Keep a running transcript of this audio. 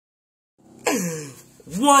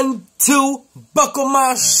1, 2, buckle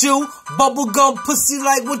my shoe. Bubblegum pussy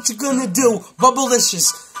like what you gonna do?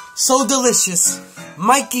 Bubblicious, so delicious.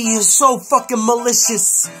 Mikey is so fucking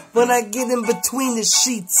malicious. When I get in between the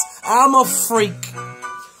sheets, I'm a freak.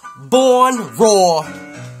 Born raw.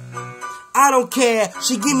 I don't care.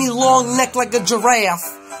 She give me long neck like a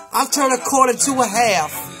giraffe. I'll turn a quarter to a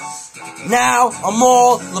half. Now I'm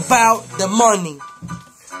all about the money.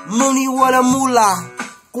 Money what a moolah.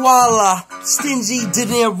 Guala, stingy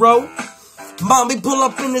dinero. Mommy pull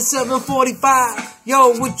up in the 745.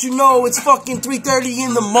 Yo, what you know? It's fucking 3:30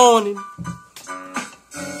 in the morning.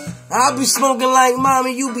 I be smoking like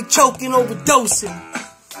mommy, you be choking, overdosing.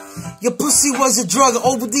 Your pussy was a drug,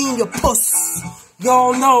 ODing your puss.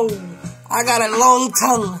 Y'all know I got a long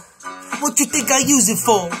tongue. What you think I use it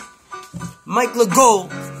for? Mike Legault,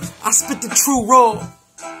 I spit the true raw.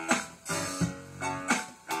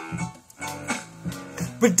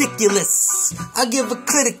 Ridiculous. I give a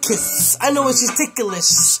clit a kiss. I know she's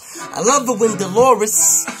ticklish. I love her when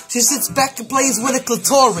Dolores. She sits back and plays with a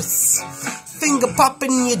clitoris. Finger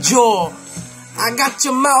popping in your jaw. I got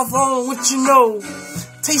your mouth on, what you know.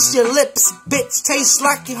 Taste your lips, bitch. Taste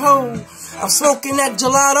like your hoe. I'm smoking that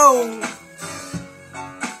gelato.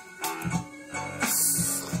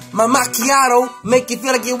 My macchiato make you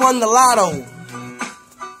feel like you won the lotto.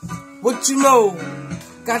 What you know?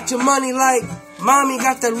 Got your money like mommy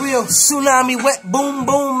got the real tsunami. Wet boom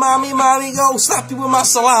boom, mommy go slap you with my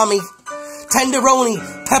salami. Tenderoni,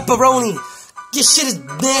 pepperoni. Your shit is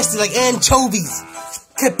nasty like anchovies.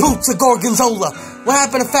 Capucha gorgonzola. What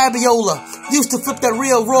happened to Fabiola? Used to flip that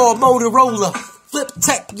real raw Motorola. Flip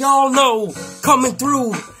tech, y'all know. Coming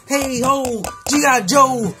through. Hey ho, G.I.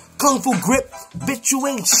 Joe. Kung Fu grip. Bitch, you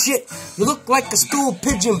ain't shit. You look like a stool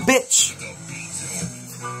pigeon, bitch.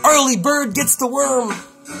 Early bird gets the worm.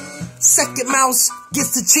 Second mouse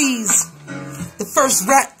gets the cheese. The first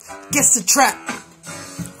rat gets the trap.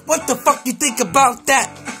 What the fuck you think about that?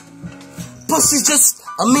 Pussy's just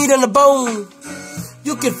a meat on the bone.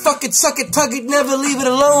 You can fuck it, suck it, tug it, never leave it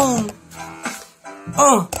alone.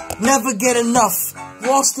 Never get enough.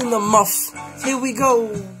 Lost in the muff. Here we go.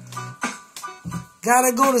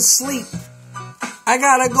 Gotta go to sleep. I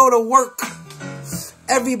gotta go to work.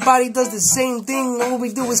 Everybody does the same thing. All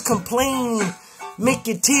we do is complain. Make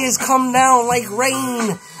your tears come down like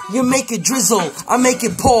rain. You make it drizzle, I make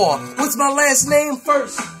it pour. What's my last name?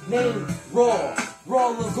 First name, Raw. Raw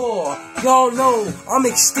Lagore. Y'all know I'm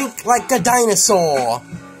extinct like a dinosaur.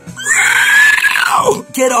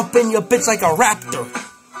 Get up in your bitch like a raptor.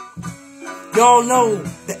 Y'all know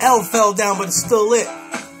the L fell down, but it's still lit.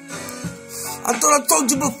 I thought I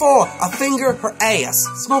told you before, I finger her ass,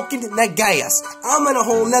 smoking that gas. I'm in a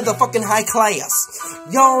whole nother fucking high class.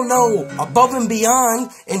 Y'all know, above and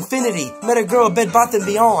beyond, infinity. Met a girl, Bed Bath and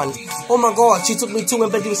Beyond. Oh my god, she took me to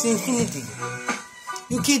and bed to infinity.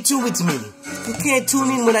 You can't do it to me. You can't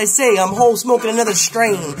tune in when I say I'm whole smoking another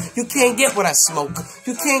strain. You can't get what I smoke.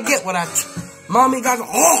 You can't get what I... Mommy got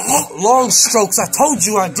long strokes. I told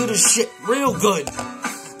you I do this shit real good.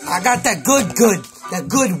 I got that good. That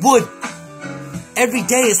good wood. Every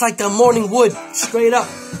day it's like the morning wood. Straight up.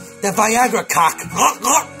 That Viagra cock.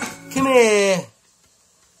 Come here.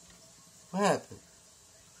 What happened?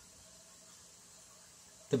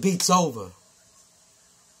 The beat's over.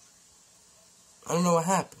 I don't know what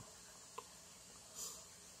happened.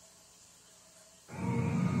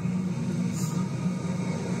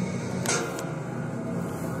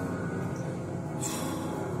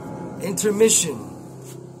 Intermission.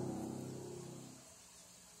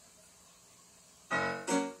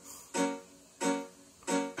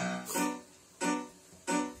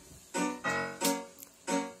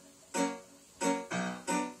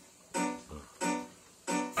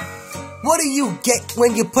 What do you get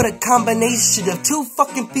when you put a combination of two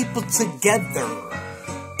fucking people together?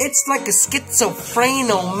 It's like a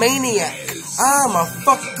schizophrenomaniac. I'm a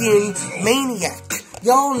fucking maniac.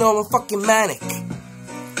 Y'all know I'm a fucking manic.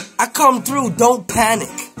 I come through, don't panic.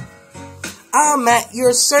 I'm at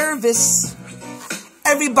your service.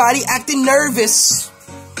 Everybody acting nervous.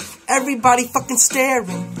 Everybody fucking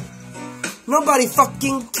staring. Nobody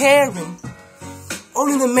fucking caring.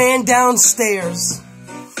 Only the man downstairs.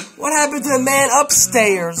 What happened to the man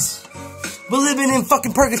upstairs? We're living in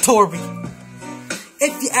fucking purgatory.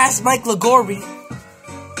 If you ask Mike Legault,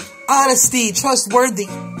 honesty, trustworthy.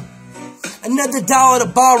 Another dollar to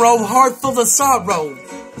borrow, heart full of sorrow.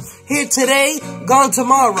 Here today, gone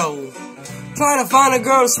tomorrow. Trying to find a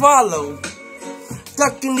girl to swallow.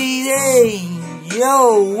 Ducking the day.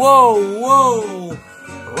 Yo, whoa.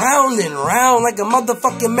 Round and round like a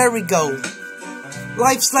motherfucking merry-go.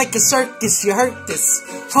 Life's like a circus, you hurt this.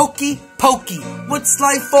 Hokey pokey, what's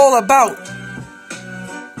life all about?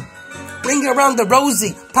 Ring around the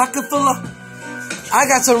rosy, pocket full of... I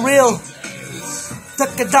got some real...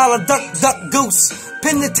 Duck a dollar, duck, duck, goose.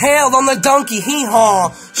 Pin the tail on the donkey, hee-haw.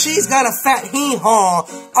 She's got a fat hee-haw.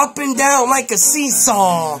 Up and down like a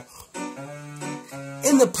seesaw.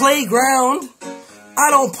 In the playground, I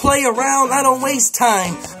don't play around, I don't waste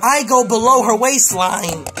time. I go below her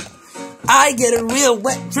waistline. I get it real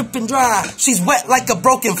wet, dripping dry. She's wet like a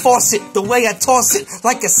broken faucet. The way I toss it,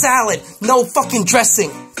 like a salad, no fucking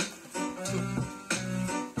dressing.